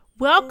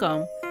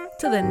Welcome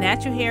to the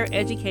Natural Hair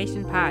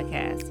Education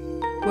Podcast,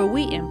 where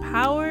we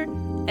empower,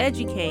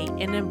 educate,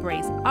 and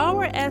embrace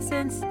our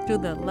essence through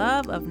the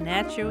love of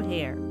natural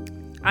hair.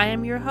 I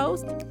am your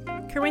host,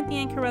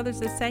 Corinthian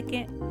Carruthers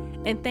II,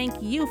 and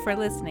thank you for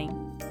listening.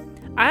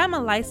 I am a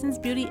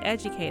licensed beauty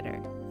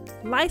educator,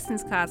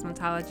 licensed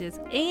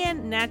cosmetologist,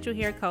 and natural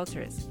hair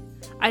culturist.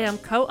 I am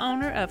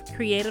co-owner of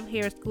Creative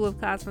Hair School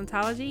of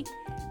Cosmetology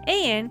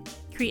and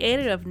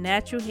creator of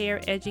Natural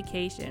Hair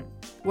Education,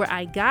 where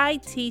I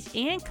guide, teach,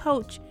 and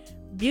coach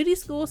beauty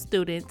school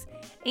students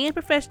and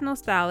professional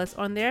stylists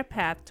on their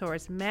path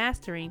towards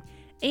mastering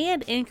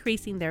and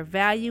increasing their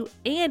value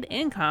and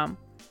income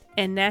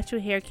in natural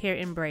hair care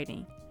and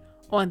braiding.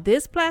 On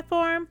this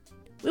platform,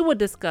 we will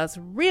discuss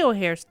real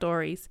hair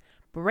stories,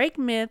 break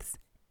myths,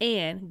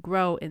 and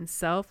grow in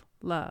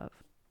self-love.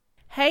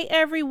 Hey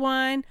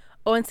everyone,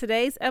 on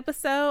today's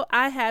episode,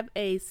 I have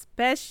a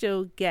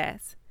special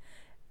guest.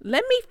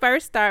 Let me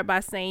first start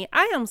by saying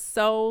I am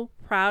so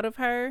proud of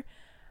her.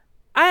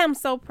 I am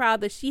so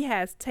proud that she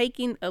has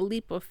taken a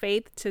leap of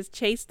faith to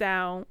chase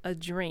down a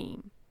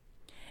dream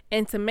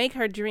and to make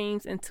her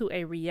dreams into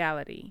a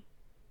reality.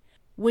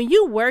 When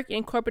you work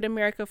in corporate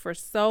America for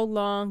so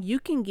long, you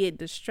can get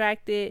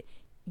distracted.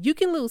 You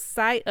can lose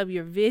sight of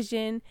your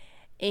vision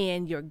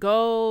and your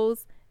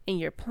goals and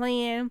your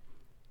plan.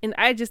 And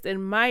I just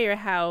admire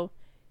how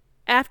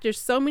after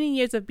so many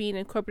years of being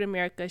in corporate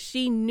America,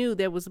 she knew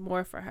there was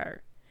more for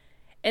her.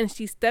 And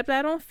she stepped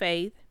out on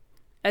faith,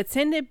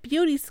 attended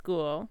beauty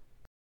school,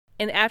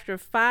 and after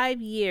 5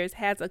 years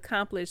has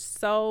accomplished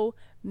so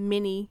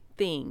many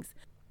things.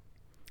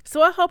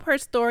 So I hope her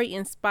story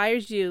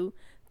inspires you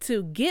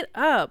to get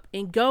up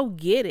and go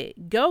get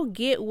it. Go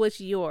get what's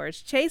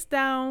yours. Chase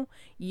down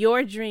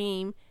your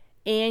dream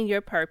and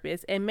your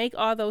purpose and make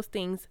all those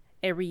things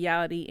a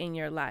reality in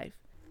your life.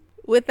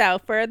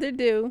 Without further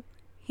ado,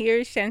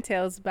 here's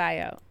Shautele's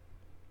bio.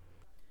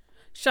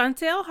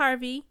 Shauntele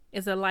Harvey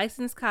is a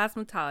licensed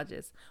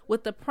cosmetologist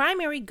with the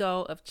primary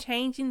goal of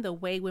changing the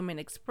way women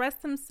express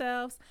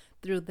themselves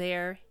through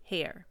their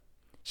hair.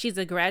 She's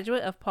a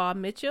graduate of Paul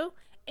Mitchell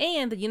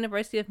and the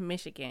University of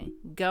Michigan.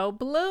 Go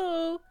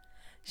Blue!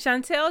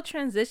 Shauntele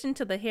transitioned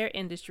to the hair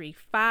industry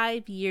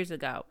 5 years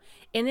ago,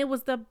 and it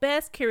was the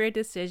best career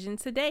decision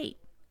to date.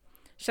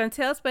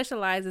 Shauntele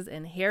specializes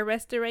in hair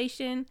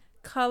restoration,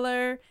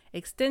 color,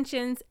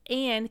 extensions,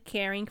 and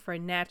caring for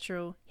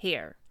natural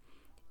hair.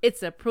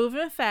 It's a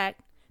proven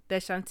fact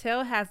that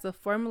Shauntele has the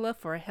formula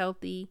for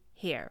healthy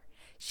hair.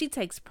 She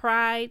takes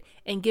pride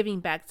in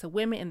giving back to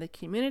women in the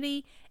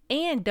community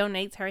and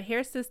donates her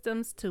hair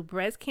systems to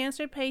breast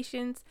cancer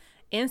patients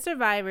and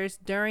survivors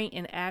during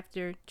and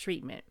after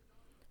treatment.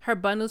 Her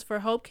Bundles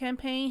for Hope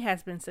campaign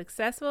has been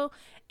successful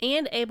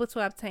and able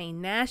to obtain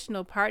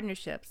national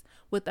partnerships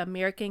with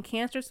American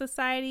Cancer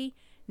Society,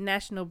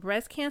 National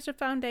Breast Cancer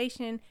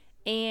Foundation,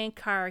 and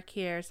Cara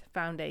Cares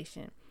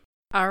Foundation.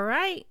 All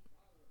right.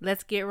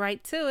 Let's get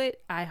right to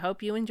it. I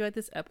hope you enjoyed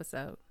this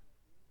episode.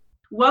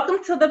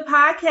 Welcome to the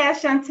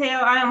podcast,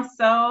 Shauntele. I am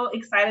so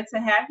excited to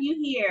have you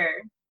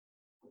here.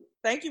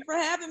 Thank you for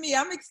having me.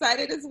 I'm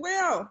excited as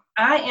well.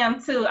 I am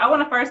too. I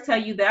want to first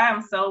tell you that I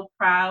am so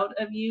proud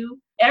of you.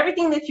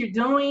 Everything that you're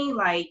doing,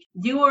 like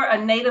you are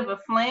a native of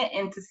Flint,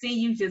 and to see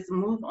you just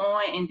move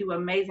on and do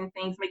amazing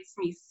things makes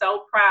me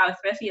so proud,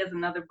 especially as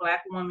another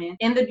Black woman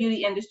in the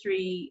beauty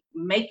industry,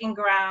 making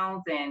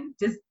grounds and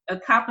just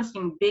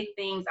accomplishing big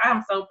things. I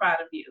am so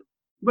proud of you.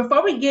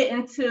 Before we get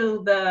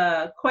into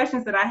the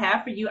questions that I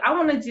have for you, I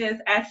want to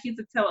just ask you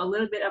to tell a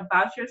little bit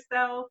about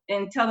yourself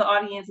and tell the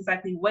audience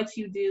exactly what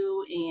you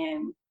do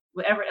and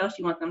whatever else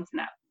you want them to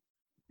know.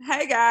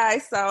 Hey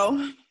guys,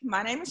 so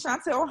my name is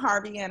Shauntele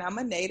Harvey and I'm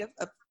a native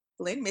of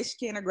Flint,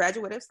 Michigan, a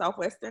graduate of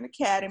Southwestern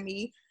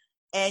Academy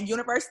and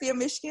University of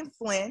Michigan,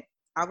 Flint.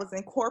 I was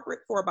in corporate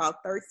for about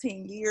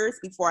 13 years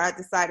before I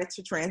decided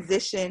to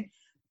transition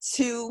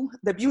to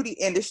the beauty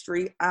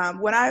industry.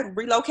 When I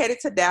relocated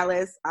to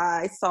Dallas,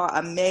 I saw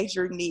a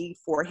major need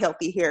for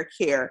healthy hair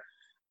care.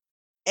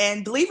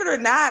 And believe it or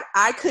not,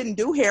 I couldn't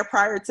do hair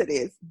prior to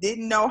this.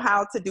 Didn't know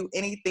how to do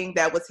anything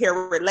that was hair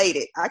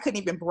related. I couldn't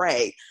even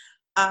braid.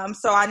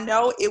 So I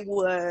know it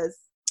was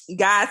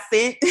God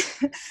sent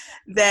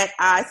that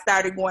I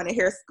started going to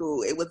hair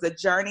school. It was a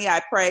journey.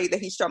 I prayed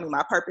that he showed me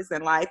my purpose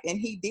in life, and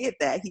he did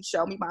that. He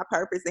showed me my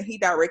purpose, and he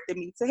directed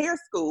me to hair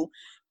school.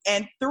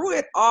 And through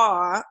it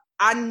all,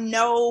 I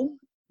know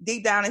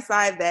deep down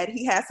inside that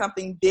he has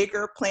something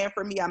bigger planned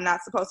for me. I'm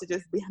not supposed to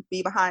just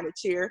be behind a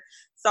chair.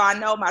 So I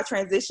know my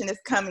transition is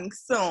coming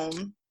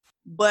soon.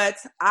 But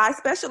I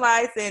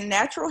specialize in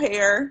natural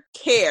hair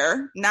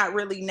care, not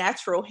really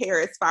natural hair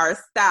as far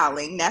as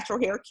styling, natural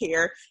hair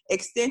care,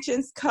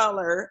 extensions,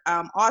 color,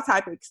 all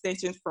type of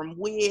extensions from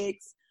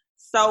wigs,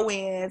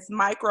 sew-ins,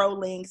 micro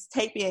links,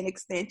 tape-in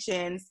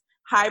extensions,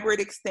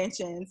 hybrid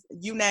extensions,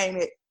 you name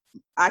it.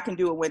 I can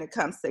do it when it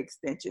comes to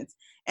extensions.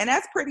 And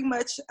that's pretty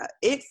much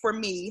it for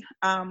me.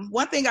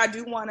 One thing I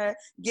do want to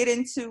get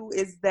into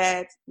is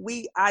that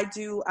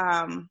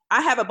I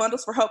have a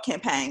Bundles for Hope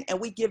campaign, and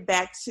we give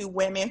back to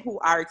women who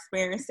are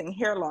experiencing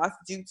hair loss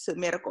due to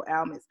medical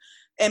ailments.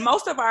 And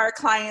most of our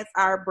clients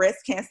are breast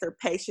cancer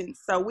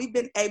patients. So we've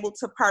been able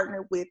to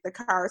partner with the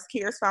Cars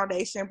Cares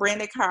Foundation,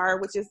 Brandon Carr,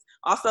 which is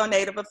also a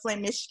native of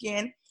Flint,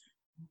 Michigan,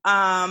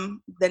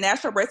 the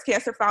National Breast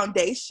Cancer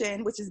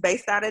Foundation, which is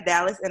based out of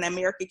Dallas, and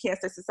American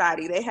Cancer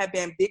Society. They have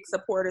been big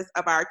supporters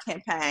of our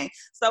campaign.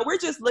 So we're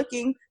just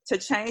looking to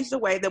change the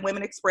way that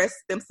women express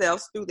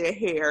themselves through their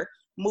hair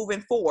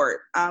moving forward.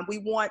 We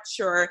want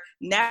your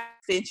natural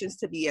extensions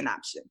to be an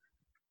option.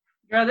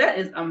 Girl, that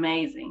is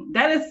amazing.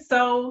 That is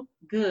so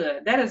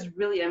good. That is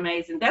really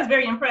amazing. That's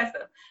very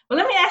impressive. But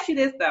let me ask you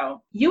this,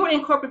 though. You were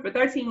in corporate for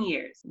 13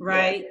 years,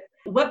 right? Yes.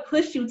 What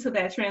pushed you to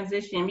that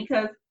transition?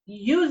 Because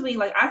usually,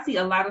 like, I see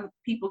a lot of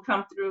people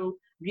come through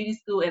beauty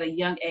school at a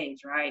young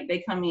age, right?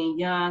 They come in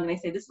young and they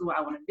say, this is what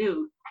I want to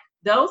do.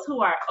 Those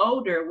who are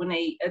older when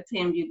they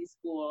attend beauty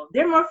school,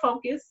 they're more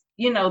focused.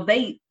 You know,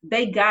 they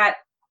got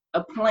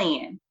a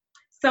plan.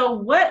 So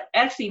what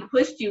actually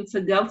pushed you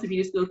to go to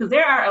beauty school? Because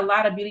there are a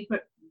lot of beauty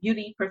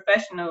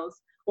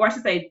professionals, or I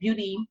should say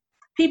beauty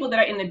people that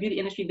are in the beauty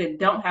industry that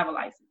don't have a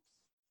license,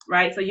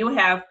 right? So you'll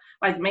have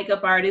like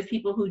makeup artists,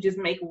 people who just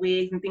make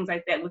wigs and things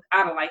like that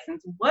without a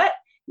license. What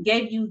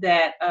gave you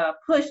that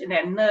push and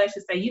that nudge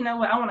to say, you know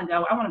what, I want to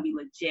go, I want to be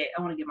legit,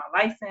 I want to get my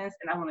license,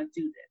 and I want to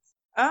do this?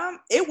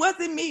 It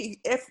wasn't me,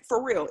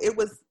 for real. It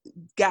was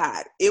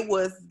God. It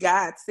was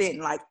God sent.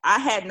 Like, I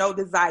had no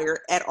desire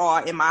at all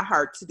in my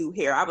heart to do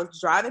hair. I was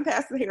driving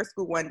past the hair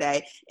school one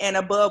day and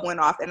a bulb went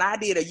off and I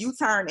did a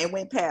U-turn and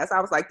went past. I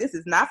was like, this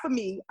is not for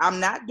me. I'm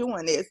not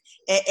doing this.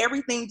 And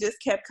everything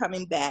just kept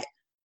coming back.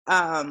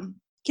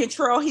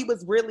 Control, he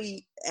was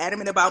really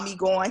adamant about me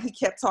going. He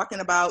kept talking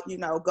about,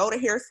 go to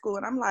hair school.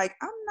 And I'm like,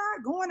 I'm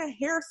not going to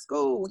hair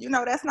school.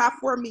 That's not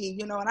for me,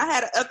 and I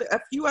had a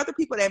few other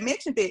people that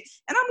mentioned it.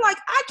 And I'm like,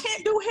 I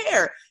can't do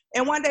hair.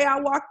 And one day I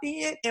walked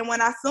in, and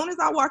as soon as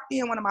I walked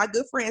in, one of my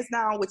good friends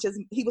now,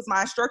 he was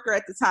my instructor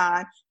at the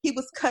time, he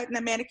was cutting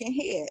a mannequin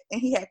head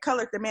and he had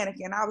colored the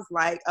mannequin. I was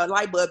like, a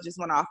light bulb just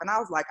went off and I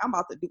was like, I'm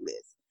about to do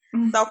this.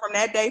 Mm-hmm. So from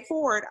that day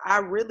forward, I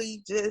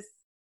really just,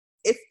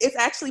 it's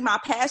actually my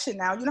passion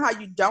now. You know how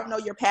you don't know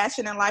your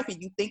passion in life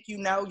and you think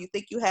you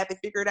think you have it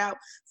figured out.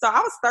 So I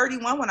was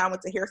 31 when I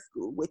went to hair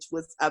school, which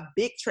was a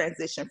big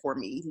transition for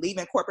me,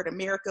 leaving corporate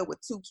America with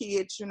 2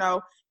 kids.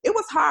 It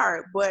was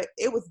hard, but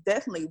it was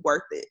definitely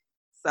worth it.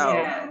 So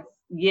yes.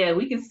 Yeah,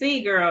 we can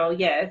see, girl.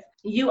 Yes.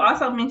 You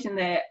also mentioned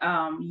that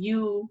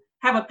you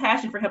have a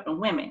passion for helping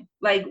women.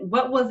 Like,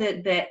 what was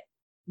it that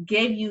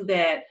gave you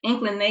that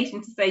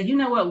inclination to say, you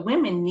know what,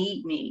 women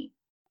need me?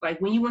 Like,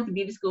 when you went to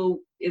beauty school,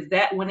 is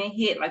that when it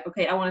hit? Like,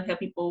 okay, I want to help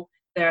people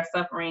that are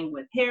suffering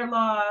with hair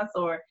loss?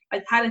 Or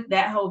like, how did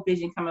that whole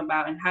vision come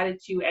about? And how did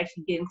you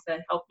actually get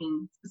into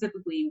helping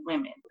specifically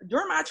women?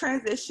 During my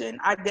transition,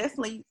 I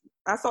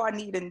saw a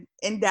need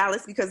in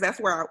Dallas, because that's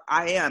where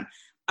I am.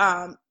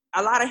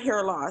 A lot of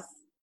hair loss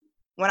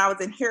when I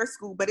was in hair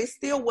school, but it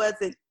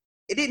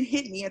didn't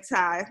hit me until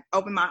I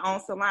opened my own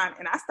salon.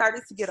 And I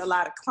started to get a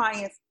lot of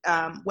clients,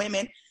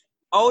 women,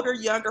 older,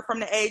 younger, from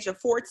the age of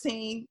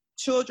 14,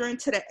 children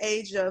to the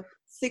age of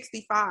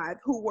 65,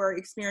 who were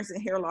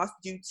experiencing hair loss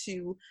due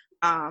to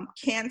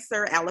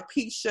cancer,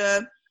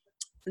 alopecia,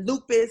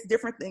 lupus,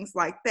 different things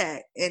like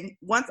that. And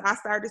once I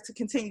started to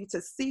continue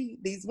to see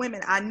these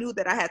women, I knew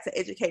that I had to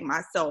educate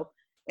myself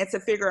and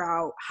to figure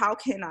out, how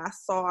can I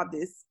solve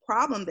this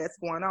problem that's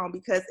going on?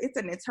 Because it's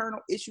an internal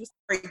issue.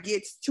 It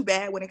gets too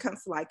bad when it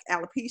comes to like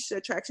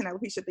alopecia, traction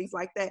alopecia, things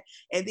like that.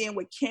 And then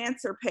with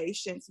cancer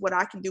patients, what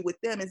I can do with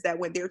them is that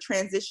when they're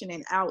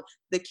transitioning out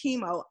the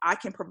chemo, I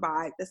can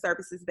provide the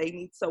services they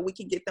need, so we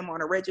can get them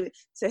on a regimen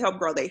to help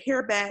grow their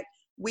hair back.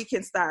 We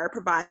can start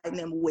providing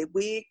them with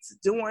wigs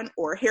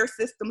or hair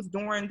systems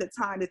during the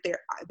time that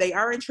they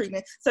are in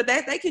treatment, so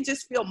that they can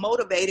just feel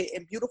motivated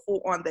and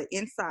beautiful on the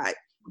inside.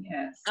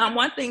 Yes.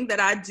 One thing that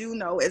I do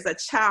know, as a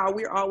child,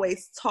 we're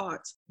always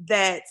taught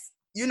that,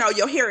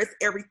 your hair is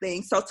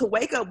everything. So to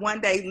wake up one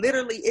day,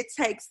 literally,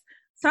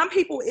 some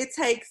people it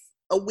takes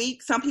a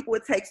week, some people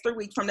it takes 3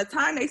 weeks. From the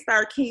time they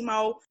start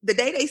chemo, the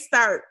day they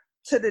start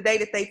to the day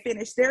that they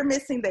finish, they're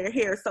missing their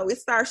hair. So it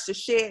starts to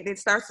shed and it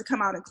starts to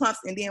come out in clumps.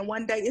 And then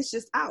one day it's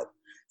just out.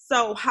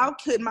 So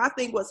my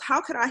thing was,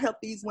 how could I help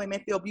these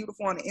women feel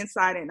beautiful on the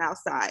inside and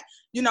outside?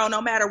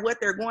 No matter what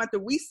they're going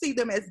through, we see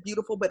them as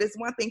beautiful, but it's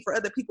one thing for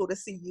other people to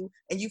see you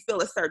and you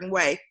feel a certain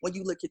way when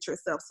you look at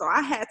yourself. So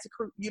I had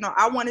to,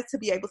 I wanted to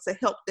be able to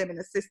help them and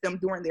assist them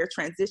during their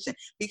transition,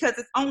 because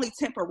it's only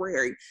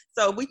temporary.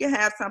 So if we can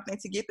have something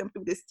to get them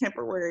through this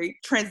temporary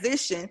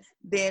transition,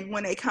 then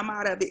when they come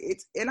out of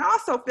it, and I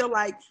also feel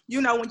like,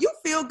 when you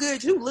feel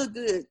good, you look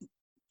good.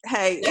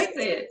 Hey, that's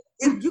it.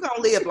 You're going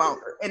to live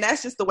longer. And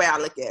that's just the way I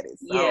look at it.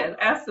 So. Yeah,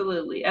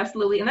 absolutely.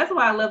 Absolutely. And that's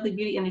why I love the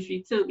beauty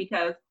industry too,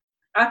 because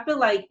I feel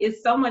like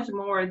it's so much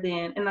more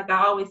than, and like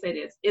I always say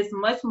this, it's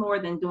much more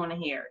than doing the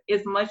hair.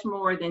 It's much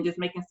more than just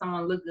making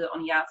someone look good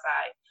on the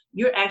outside.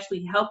 you're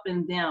actually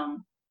helping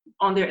them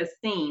on their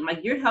esteem. Like,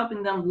 you're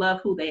helping them love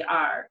who they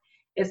are,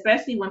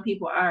 especially when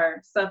people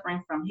are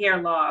suffering from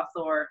hair loss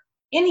or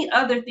any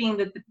other thing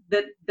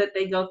that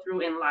they go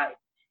through in life.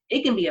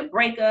 It can be a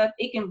breakup,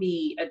 it can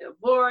be a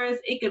divorce,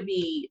 it could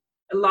be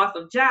a loss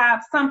of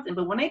job, something.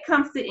 But when they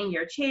come sit in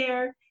your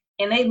chair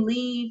and they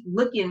leave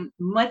looking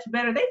much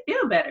better, they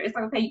feel better. It's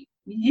like, okay,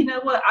 you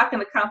know what? I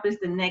can accomplish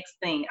the next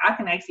thing. I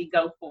can actually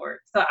go for it.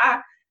 So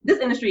this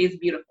industry is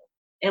beautiful.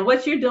 And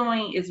what you're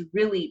doing is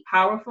really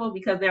powerful,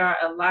 because there are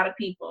a lot of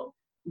people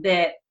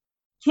that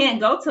can't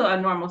go to a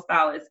normal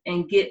stylist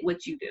and get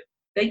what you do.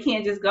 They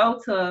can't just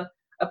go to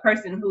a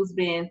person who's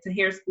been to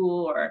hair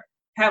school or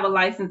have a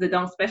license that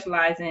don't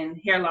specialize in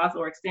hair loss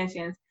or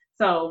extensions.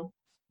 So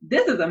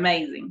this is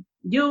amazing.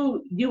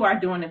 You are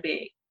doing it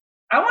big.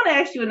 I want to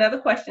ask you another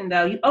question,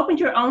 though. You opened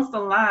your own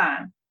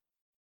salon.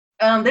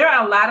 There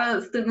are a lot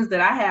of students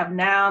that I have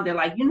now. They're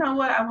like, you know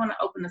what? I want to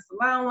open a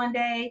salon one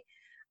day.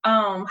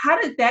 How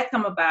did that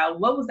come about?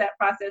 What was that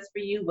process for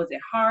you? Was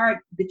it hard?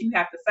 Did you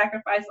have to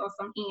sacrifice on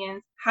some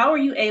ends? How were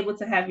you able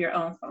to have your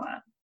own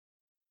salon?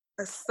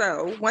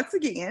 So once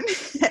again,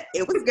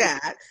 it was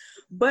God,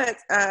 but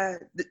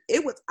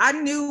I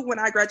knew when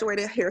I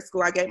graduated hair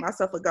school, I gave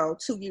myself a goal,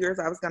 2 years,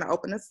 I was going to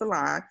open a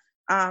salon.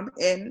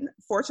 And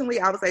fortunately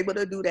I was able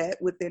to do that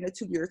within the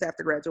 2 years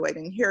after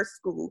graduating hair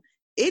school.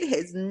 It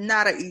has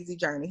not an easy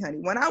journey, honey.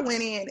 When I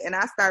went in and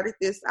I started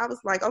this, I was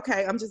like,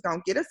 okay, I'm just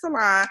going to get a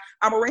salon.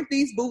 I'm going to rent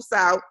these booths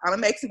out. I'm going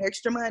to make some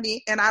extra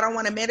money, and I don't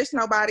want to manage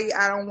nobody.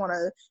 I don't want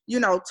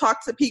to,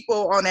 talk to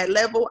people on that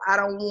level. I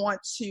don't want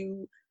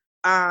to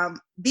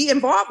be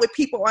involved with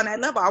people on that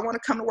level. I want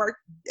to come to work.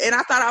 And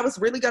I thought I was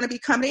really going to be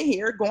coming in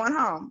here, going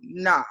home.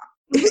 Nah,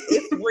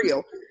 it's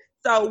real.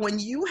 So when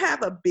you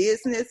have a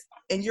business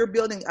and you're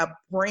building a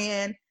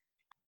brand,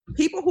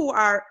 people who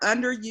are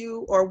under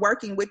you or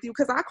working with you,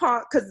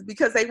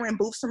 because they rent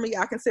booths for me,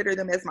 I consider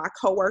them as my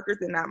coworkers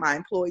and not my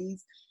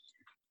employees.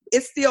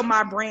 It's still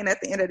my brand at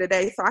the end of the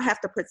day. So I have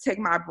to protect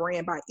my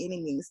brand by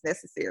any means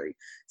necessary.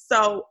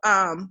 So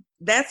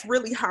that's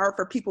really hard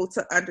for people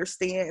to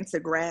understand and to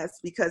grasp,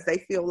 because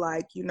they feel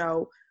like,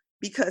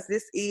 because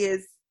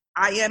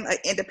I am an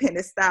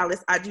independent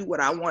stylist, I do what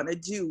I want to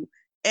do.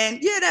 And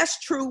yeah, that's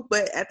true.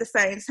 But at the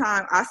same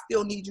time, I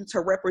still need you to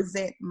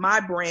represent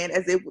my brand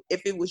as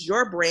if it was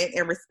your brand,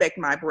 and respect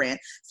my brand.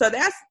 So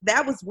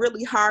that was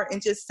really hard,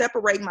 and just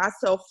separate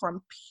myself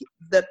from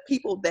the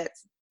people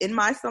that's in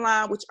my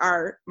salon, which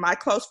are my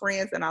close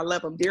friends, and I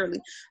love them dearly.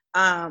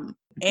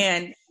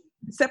 And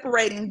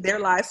separating their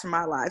lives from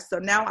my life. So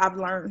now I've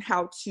learned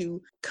how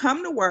to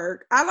come to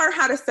work. I learned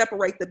how to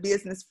separate the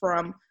business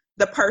from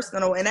the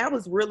personal, and that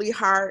was really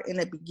hard in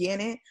the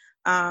beginning.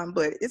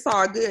 But it's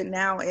all good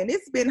now. And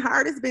it's been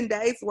hard. It's been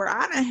days where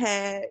I done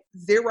had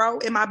zero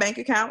in my bank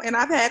account, and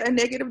I've had a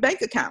negative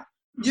bank account.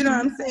 You know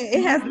what I'm saying?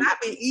 It has not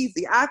been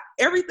easy.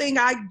 Everything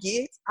I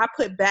get, I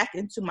put back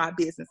into my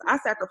business. I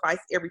sacrifice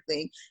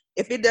everything.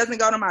 If it doesn't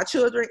go to my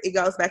children, it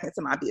goes back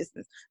into my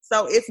business.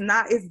 So it's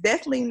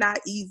definitely not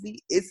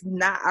easy. It's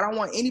not, I don't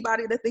want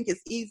anybody to think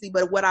it's easy,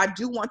 but what I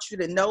do want you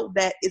to know,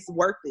 that it's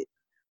worth it.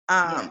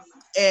 Yes.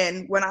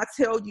 And when I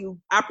tell you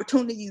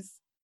opportunities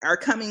are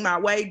coming my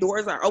way,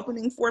 doors are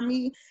opening for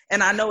me,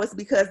 and I know it's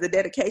because the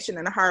dedication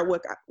and the hard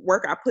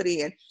work I put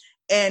in.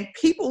 And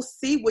people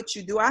see what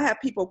you do. I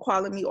have people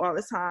calling me all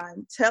the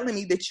time, telling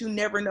me that you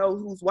never know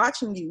who's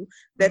watching you,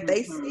 that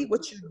they see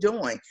what you're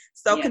doing.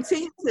 So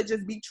Continue to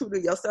just be true to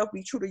yourself,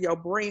 be true to your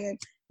brand.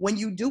 When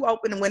they do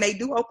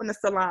open a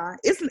salon,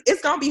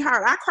 it's going to be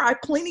hard. I cried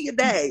plenty of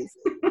days,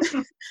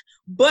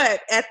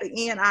 but at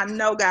the end, I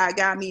know God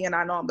got me, and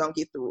I know I'm going to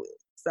get through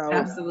it. So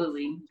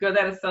absolutely. Girl,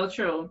 that is so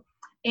true.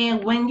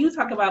 And when you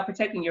talk about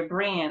protecting your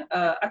brand,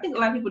 I think a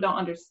lot of people don't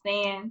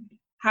understand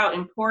how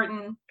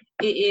important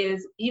it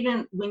is.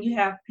 Even when you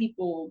have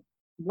people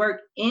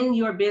work in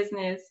your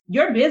business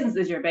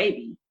is your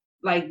baby.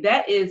 Like,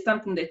 that is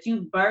something that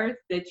you birthed,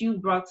 that you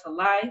brought to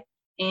life,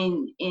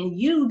 and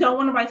you don't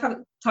want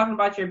anybody talking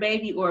about your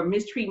baby or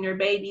mistreating your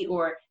baby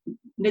or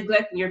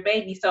neglecting your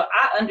baby. So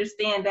I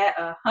understand that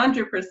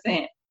 100%.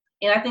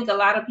 And I think a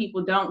lot of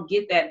people don't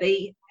get that.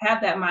 They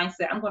have that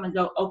mindset, I'm going to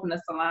go open a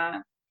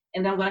salon,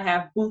 and I'm going to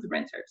have booth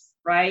renters,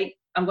 right?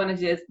 they're going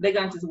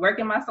to just work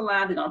in my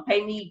salon. They're going to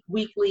pay me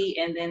weekly,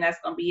 and then that's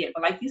going to be it.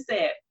 But like you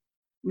said,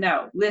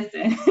 no,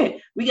 listen,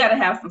 we got to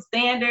have some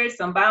standards,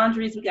 some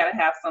boundaries. We got to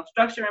have some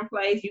structure in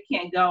place. You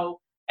can't go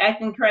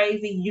acting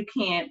crazy. You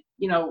can't,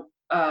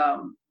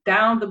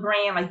 down the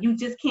brand. Like, you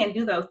just can't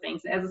do those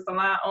things. As a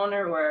salon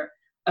owner or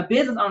a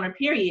business owner,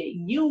 period,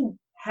 you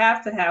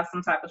have to have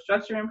some type of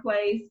structure in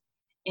place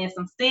and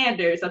some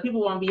standards, so people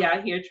won't be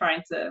out here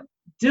trying to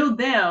do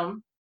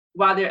them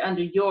while they're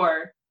under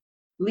your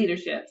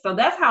leadership. So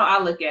that's how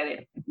I look at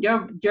it.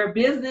 Your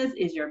business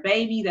is your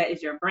baby. That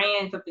is your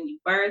brand, something you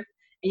birthed,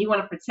 and you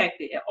want to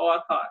protect it at all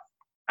costs.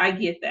 I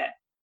get that.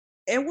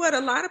 And what a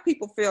lot of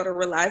people fail to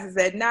realize is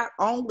that not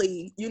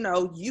only,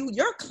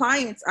 your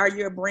clients are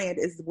your brand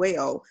as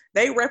well.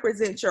 They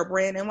represent your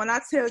brand. And when I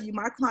tell you,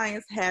 my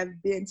clients have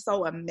been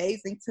so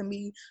amazing to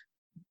me,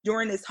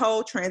 during this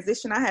whole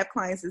transition, I have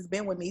clients that's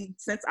been with me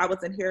since I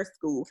was in hair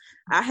school.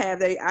 I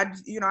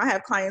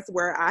have clients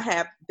where I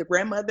have the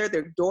grandmother,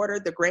 their daughter,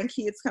 the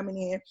grandkids coming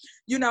in,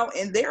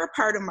 and they're a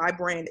part of my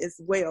brand as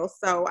well.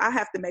 So I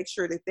have to make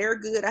sure that they're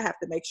good. I have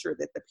to make sure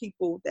that the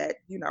people that,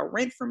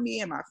 rent from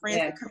me and my friends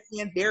that come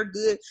in, they're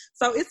good.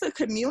 So it's a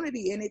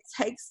community, and it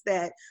takes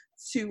that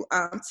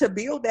to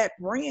build that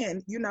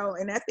brand,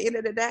 and at the end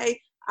of the day,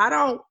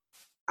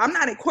 I'm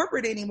not in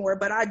corporate anymore,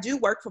 but I do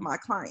work for my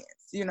clients,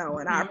 and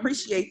I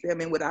appreciate them.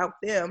 And without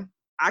them,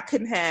 I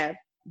couldn't have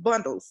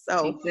bundles.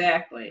 So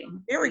exactly.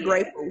 Very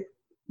grateful.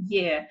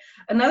 Yeah.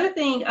 Another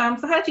thing,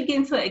 so how'd you get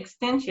into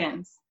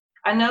extensions?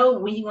 I know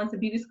when you went to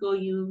beauty school,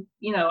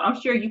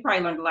 I'm sure you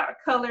probably learned a lot of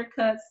color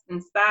cuts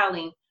and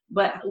styling,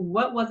 but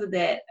what was it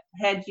that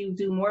had you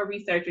do more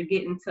research or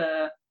get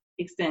into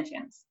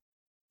extensions?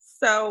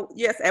 So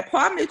yes, at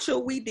Paul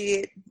Mitchell, we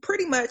did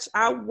pretty much,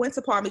 I went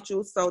to Paul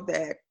Mitchell so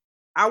that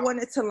I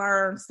wanted to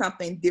learn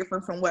something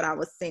different from what I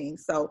was seeing.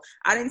 So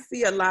I didn't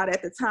see a lot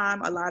at the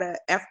time, a lot of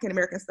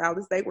African-American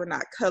stylists, they were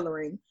not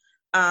coloring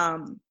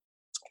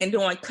and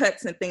doing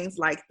cuts and things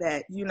like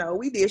that.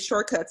 We did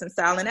shortcuts and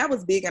styling. That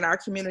was big in our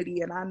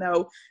community. And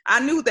I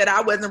knew that I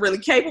wasn't really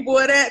capable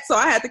of that. So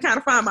I had to kind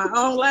of find my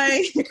own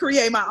lane and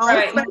create my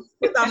own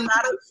space.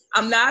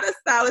 I'm not a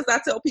stylist.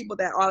 I tell people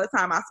that all the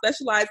time. I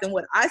specialize in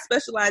what I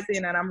specialize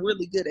in, and I'm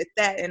really good at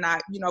that. And I,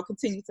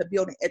 continue to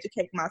build and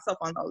educate myself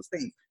on those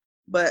things.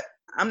 But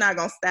I'm not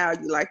going to style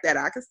you like that.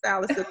 I can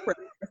style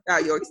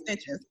your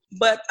extensions.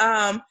 But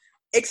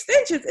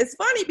extensions, it's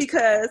funny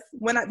because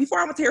before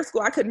I went to hair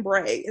school, I couldn't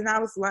braid. And I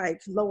was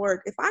like, Lord,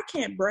 if I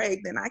can't braid,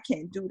 then I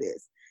can't do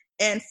this.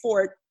 And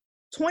for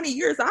 20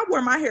 years, I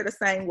wore my hair the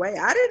same way.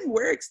 I didn't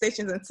wear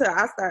extensions until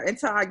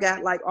I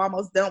got like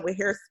almost done with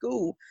hair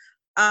school.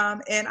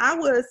 And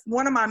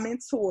one of my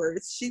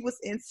mentors, she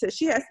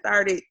had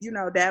started,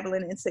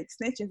 dabbling into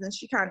extensions, and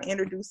she kind of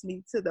introduced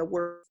me to the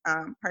work.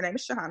 Her name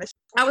is Shauntele.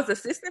 I was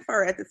assistant for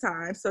her at the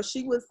time. So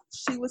she was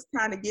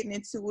kind of getting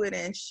into it,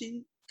 and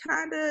she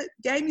kind of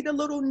gave me the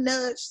little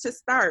nudge to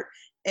start.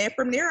 And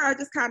from there, I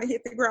just kind of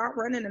hit the ground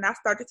running, and I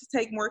started to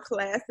take more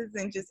classes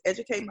and just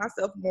educate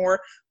myself more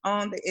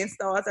on the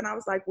installs. And I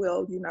was like,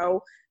 well,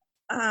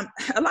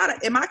 a lot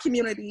of, in my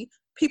community,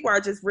 people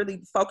are just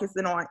really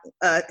focusing on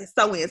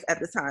sew-ins at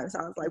the time. So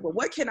I was like, well,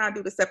 what can I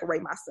do to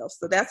separate myself?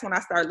 So that's when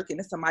I started looking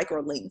at some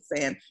micro links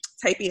and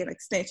tape-in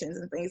extensions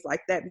and things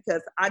like that,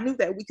 because I knew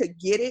that we could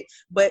get it,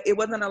 but it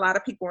wasn't a lot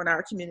of people in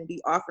our community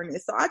offering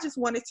it. So I just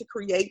wanted to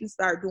create and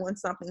start doing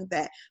something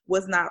that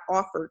was not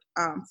offered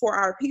for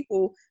our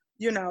people.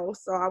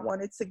 So I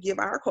wanted to give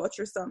our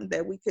culture something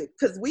that we could,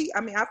 because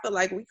I feel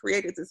like we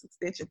created this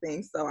extension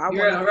thing. So I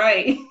want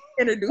to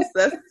introduce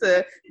us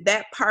to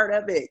that part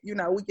of it.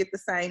 We get the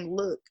same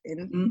look.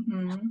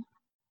 And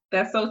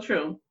That's so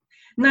true.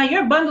 Now,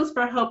 your Bundles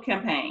for Hope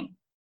campaign,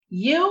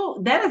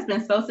 that has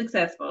been so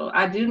successful.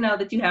 I do know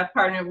that you have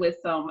partnered with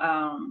some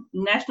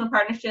national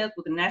partnerships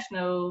with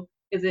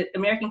the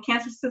American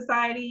Cancer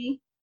Society,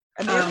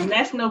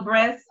 National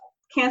Breast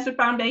Cancer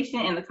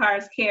Foundation, and the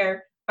Cars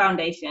Care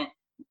Foundation.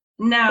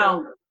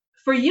 Now,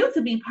 for you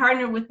to be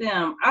partnered with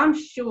them, I'm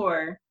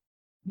sure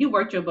you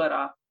worked your butt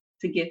off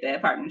to get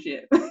that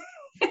partnership.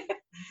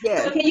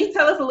 Yeah. So can you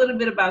tell us a little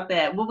bit about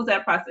that? What was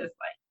that process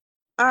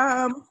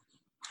like?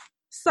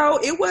 So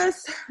it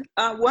was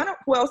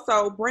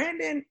so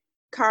Brandon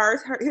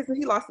Cars,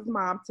 he lost his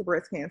mom to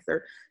breast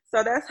cancer.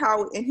 So that's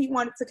how, and he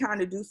wanted to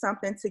kind of do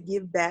something to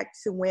give back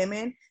to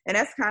women. And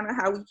that's kind of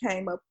how we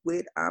came up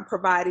with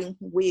providing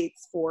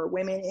wigs for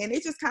women. And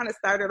it just kind of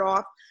started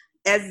off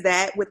as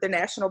that with the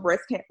National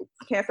Breast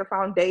Cancer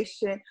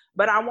Foundation.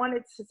 But I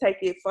wanted to take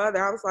it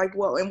further. I was like,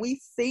 well, and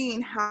we've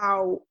seen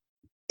how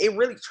it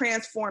really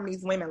transformed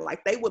these women.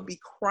 Like, they would be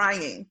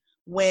crying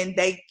when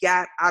they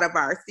got out of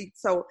our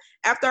seats. So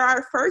after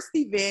our first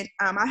event,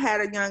 I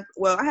had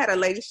a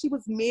lady, she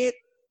was mid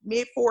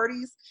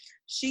 40s.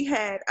 She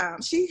had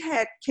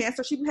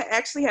cancer. She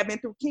actually had been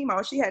through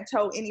chemo. She hadn't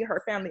told any of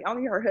her family.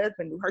 Only her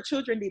husband knew. Her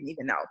children didn't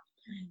even know.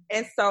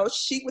 And so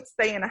she would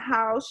stay in the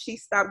house. She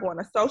stopped going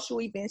to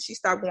social events. She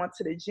stopped going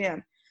to the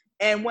gym.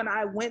 And when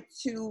I went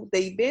to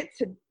the event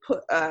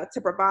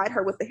to provide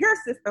her with the hair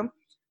system,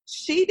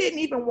 she didn't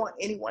even want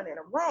anyone in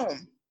a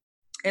room.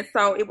 And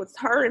so it was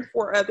her and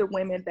 4 other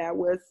women that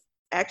was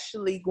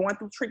actually going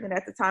through treatment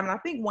at the time. And I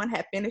think one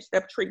had finished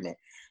up treatment.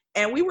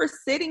 And we were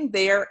sitting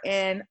there,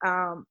 and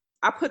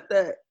I put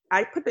the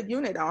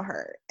unit on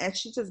her, and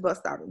she just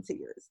burst out in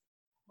tears.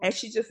 And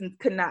she just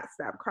could not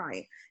stop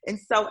crying. And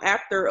so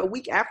a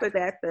week after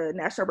that, the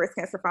National Breast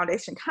Cancer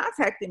Foundation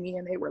contacted me,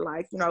 and they were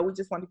like, we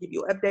just want to give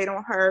you an update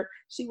on her.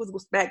 She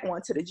was back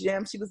going to the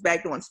gym. She was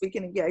back doing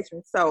speaking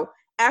engagements. So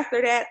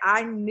after that,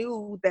 I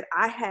knew that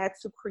I had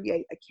to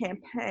create a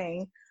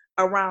campaign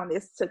around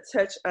this to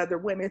touch other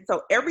women.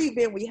 So every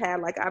event we had,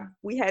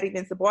 we had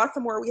events in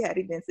Baltimore, we had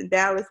events in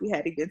Dallas, we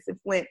had events in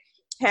Flint,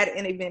 had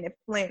an event in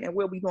Flint, and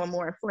we'll be doing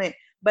more in Flint.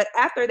 But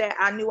after that,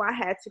 I knew I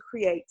had to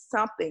create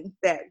something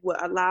that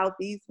would allow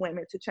these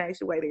women to change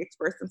the way they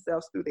express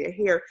themselves through their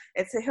hair,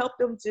 and to help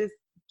them just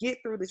get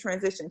through the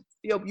transition,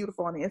 feel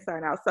beautiful on the inside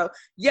and out. So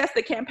yes,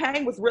 the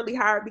campaign was really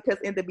hard because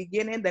in the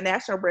beginning, the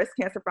National Breast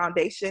Cancer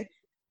Foundation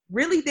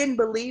really didn't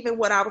believe in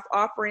what I was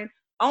offering,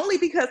 only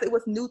because it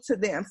was new to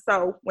them.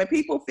 So when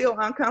people feel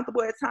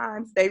uncomfortable at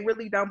times, they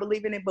really don't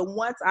believe in it. But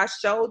once I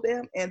showed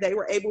them and they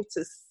were able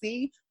to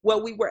see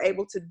what we were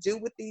able to do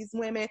with these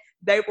women,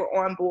 they were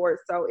on board.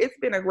 So it's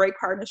been a great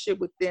partnership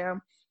with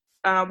them.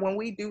 When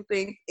we do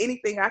things,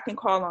 anything, I can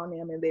call on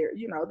them and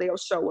they'll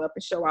show up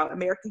and show out.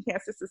 American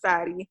Cancer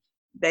Society,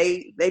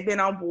 they've been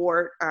on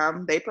board.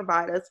 They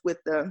provide us with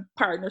the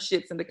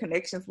partnerships and the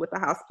connections with the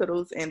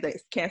hospitals and the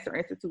cancer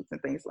institutes and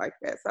things like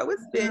that. So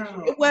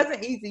it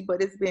wasn't easy,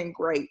 but it's been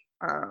great.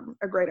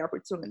 A great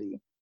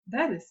opportunity.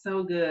 That is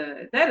so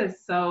good. That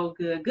is so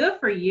good. Good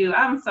for you.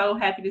 I'm so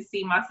happy to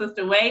see my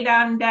sister way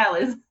down in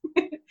Dallas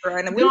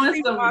right,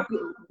 doing some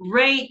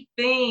great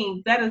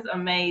things. That is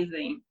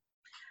amazing.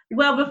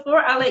 Well,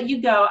 before I let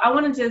you go, I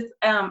want to just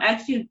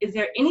ask you, is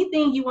there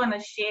anything you want to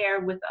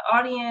share with the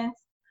audience?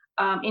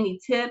 Any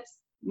tips,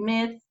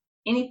 myths,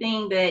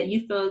 anything that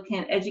you feel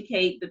can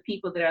educate the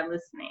people that are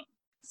listening?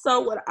 So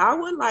what I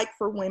would like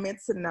for women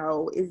to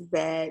know is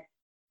that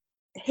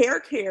hair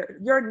care,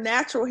 your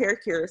natural hair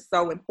care is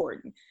so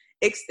important.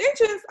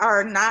 Extensions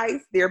are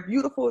nice, they're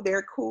beautiful,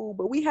 they're cool,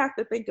 but we have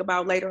to think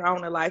about later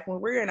on in life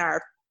when we're in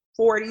our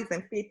 40s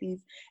and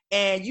 50s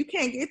and you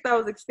can't get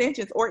those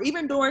extensions, or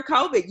even during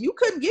COVID, you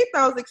couldn't get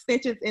those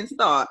extensions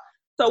installed.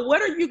 So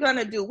what are you going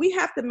to do? We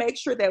have to make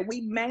sure that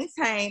we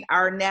maintain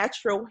our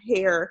natural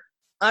hair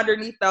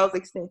underneath those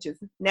extensions.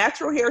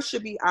 Natural hair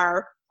should be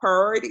our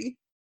priority.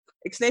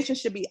 Extensions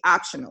should be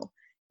optional.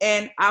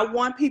 And I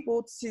want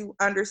people to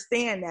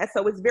understand that.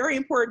 So it's very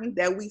important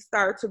that we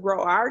start to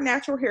grow our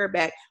natural hair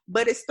back.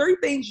 But it's 3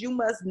 things you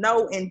must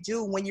know and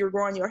do when you're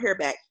growing your hair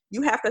back.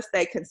 You have to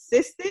stay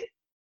consistent.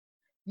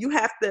 You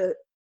have to,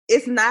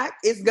 it's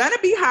going to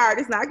be hard.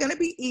 It's not going to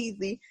be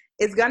easy.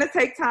 It's going to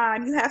take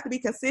time. You have to be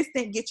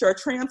consistent, get your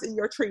trims and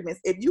your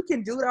treatments. If you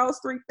can do those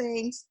 3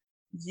 things,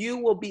 you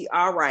will be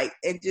all right.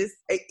 And just,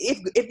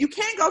 if you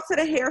can't go to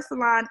the hair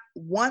salon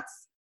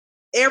once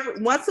a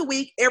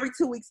week, every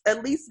 2 weeks,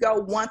 at least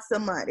go once a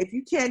month. If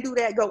you can't do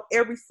that, go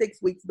every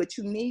 6 weeks, but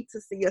you need to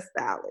see a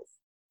stylist.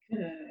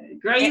 Good.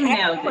 Girl, you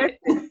nailed it.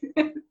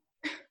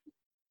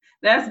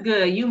 That's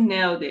good. You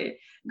nailed it.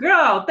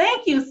 Girl,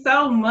 thank you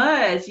so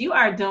much. You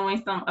are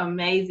doing some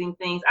amazing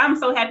things. I'm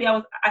so happy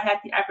I had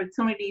the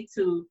opportunity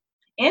to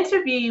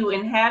interview you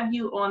and have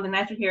you on the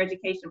Natural Hair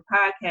Education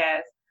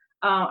Podcast.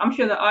 I'm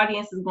sure the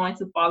audience is going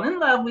to fall in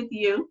love with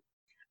you.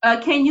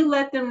 Can you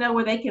let them know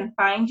where they can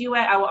find you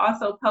at? I will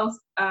also post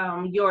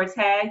your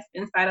tags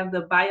inside of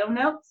the bio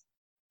notes.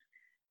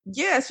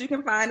 Yes, you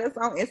can find us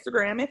on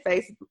Instagram and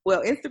Facebook.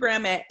 Well,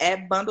 Instagram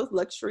at Bundles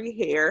Luxury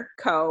Hair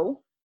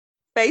Co.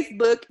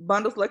 Facebook,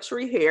 Bundles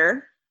Luxury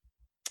Hair.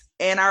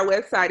 And our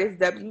website is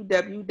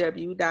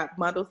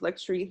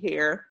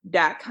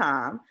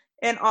www.bundlesluxuryhair.com.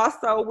 And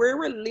also,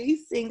 we're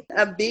releasing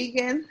a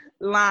vegan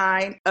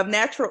line of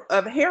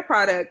hair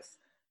products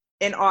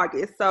in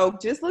August. So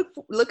just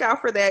look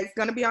out for that. It's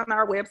going to be on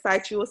our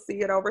website. You will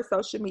see it over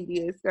social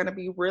media. It's going to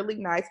be really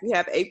nice. We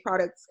have 8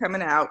 products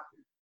coming out.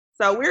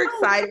 So we're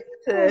excited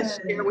to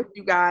share with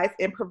you guys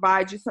and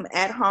provide you some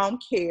at-home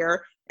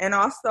care. And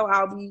also,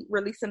 I'll be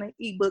releasing an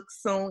ebook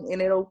soon,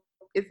 and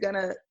it's going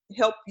to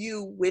help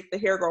you with the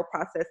hair growth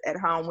process at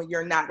home when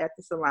you're not at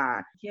the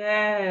salon.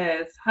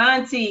 Yes,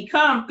 Hunty,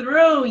 come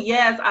through.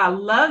 Yes, I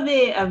love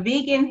it. A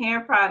vegan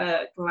hair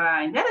product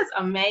line. That is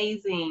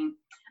amazing.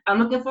 I'm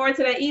looking forward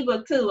to that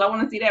ebook too. I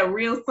want to see that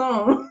real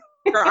soon.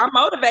 Girl, I'm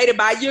motivated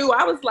by you.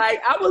 I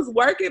was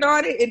working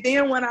on it, and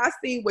then when I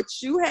see what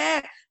you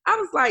had, I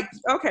was like,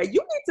 okay,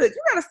 you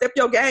gotta step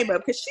your game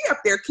up because she up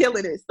there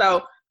killing it.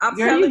 So I'm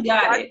telling you,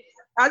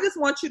 I just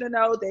want you to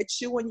know that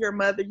you and your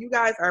mother, you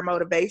guys are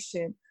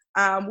motivation.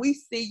 We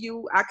see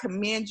you. I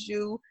commend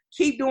you.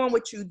 Keep doing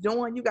what you're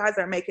doing. You guys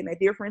are making a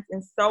difference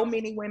in so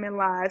many women's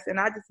lives. And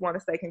I just want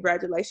to say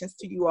congratulations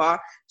to you all.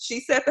 She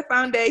set the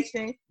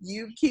foundation.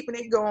 You keeping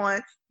it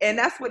going. And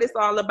that's what it's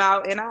all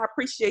about. And I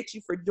appreciate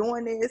you for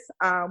doing this.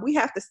 We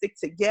have to stick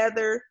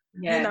together,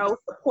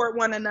 support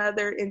one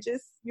another and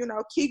just,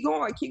 keep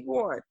going.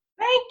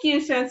 Thank you,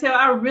 Shauntele.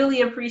 I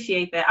really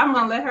appreciate that. I'm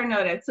going to let her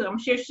know that too. I'm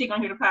sure she's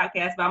going to hear the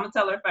podcast, but I'm going to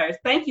tell her first.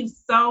 Thank you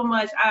so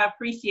much. I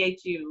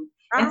appreciate you.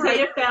 And tell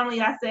your family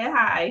I said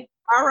hi.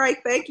 All right.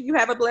 Thank you. You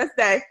have a blessed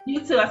day.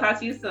 You too. I'll talk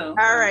to you soon.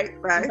 All right.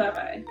 Bye.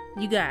 Bye-bye.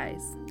 You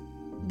guys,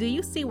 do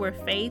you see where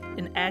faith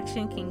and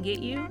action can get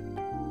you?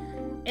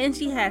 And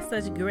she has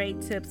such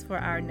great tips for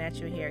our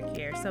natural hair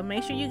care. So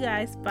make sure you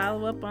guys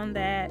follow up on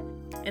that.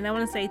 And I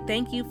want to say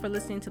thank you for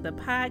listening to the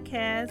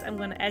podcast. I'm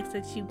going to ask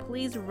that you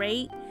please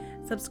rate,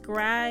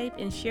 subscribe,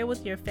 and share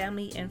with your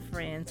family and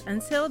friends.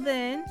 Until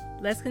then,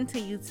 let's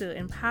continue to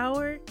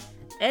empower,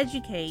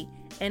 educate,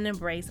 and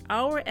embrace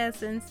our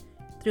essence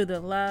through the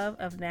love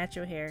of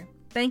natural hair.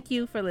 Thank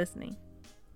you for listening.